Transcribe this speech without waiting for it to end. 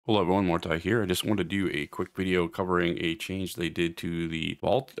Hello everyone, Mortai here. I just wanted to do a quick video covering a change they did to the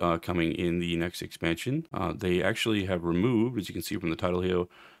vault coming in the next expansion. They actually have removed, as you can see from the title here,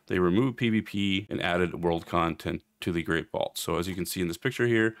 they removed PvP and added world content to the Great Vault. So as you can see in this picture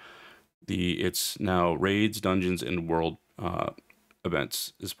here, it's now raids, dungeons, and world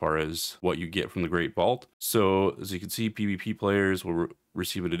events as far as what you get from the Great Vault. So as you can see, PvP players will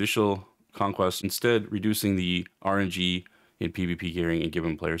receive an additional conquest, instead reducing the RNG in PvP gearing and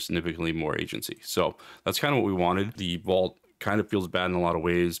giving players significantly more agency. So that's kind of what we wanted. The vault kind of feels bad in a lot of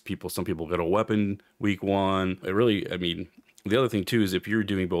ways. Some people get a weapon week one. The other thing too is if you're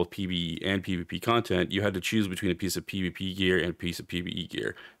doing both PvE and PvP content, you had to choose between a piece of PvP gear and a piece of PvE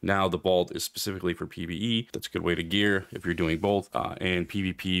gear. Now the vault is specifically for PvE. That's a good way to gear if you're doing both. And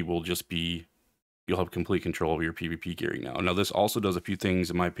PvP will just be, you'll have complete control over your PvP gearing now. Now this also does a few things,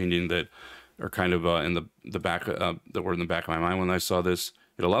 in my opinion, that are kind of in the back that were in the back of my mind when I saw this.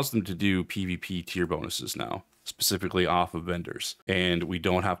 It allows them to do PvP tier bonuses now, specifically off of vendors, and we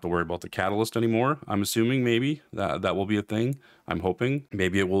don't have to worry about the catalyst anymore. I'm assuming maybe that will be a thing. I'm hoping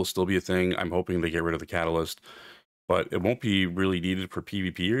maybe it will still be a thing. I'm hoping they get rid of the catalyst, but it won't be really needed for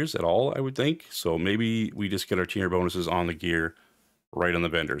PvPers at all, I would think. So maybe we just get our tier bonuses on the gear right on the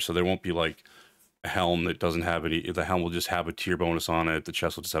vendor, so there won't be like a helm that doesn't have any. The helm will just have a tier bonus on it. The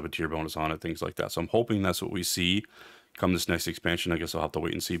chest will just have a tier bonus on it, things like that. So I'm hoping that's what we see come this next expansion. I guess I'll have to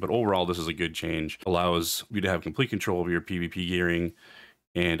wait and see. But overall, this is a good change. Allows you to have complete control over your PvP gearing,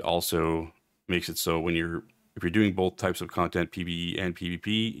 and also makes it so if you're doing both types of content, PvE and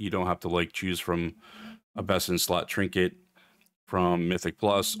PvP, you don't have to like choose from a best in slot trinket from Mythic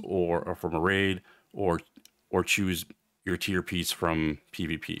Plus or from a raid or choose your tier piece from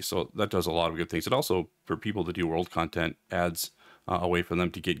PvP. So that does a lot of good things. It also, for people to do world content, adds a way for them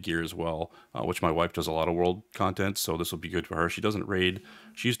to get gear as well, which my wife does a lot of world content, so this will be good for her. She doesn't raid.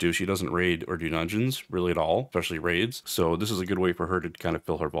 She doesn't raid or do dungeons really at all, especially raids. So this is a good way for her to kind of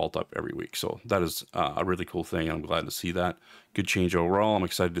fill her vault up every week. So that is a really cool thing, and I'm glad to see that. Good change overall. I'm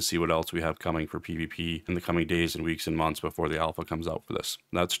excited to see what else we have coming for PvP in the coming days and weeks and months before the alpha comes out for this.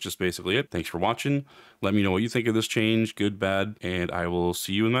 That's just basically it. Thanks for watching. Let me know what you think of this change, good, bad, and I will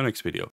see you in my next video.